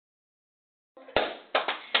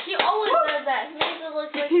that. He makes it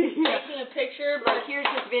look like he's taking a picture, but here's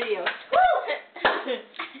his video.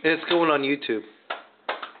 It's going on YouTube.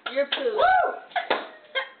 Your poo. Woo!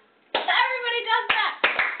 Everybody does that.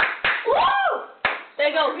 Woo! There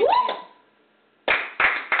you go. Woo!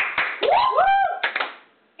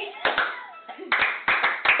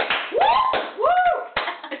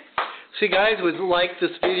 See, guys would like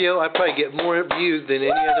this video. I'd probably get more views than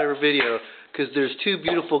any other video because there's two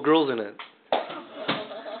beautiful girls in it.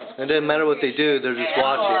 It doesn't matter what they do, they're just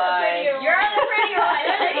watching. You're on the pretty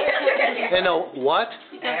one. And what?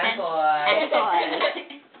 And boy.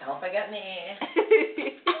 Don't forget me.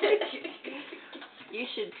 You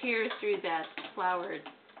should peer through that flowered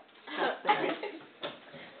stuff there.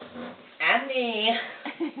 And me.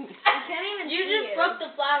 I can't even You just broke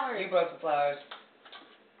the flowers. You broke the flowers.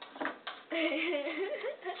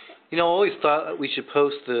 You know, I always thought we should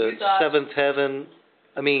post the Seventh Heaven,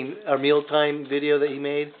 our mealtime video that he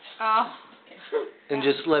made. Oh. And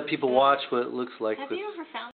just let people watch what it looks like. Have you ever found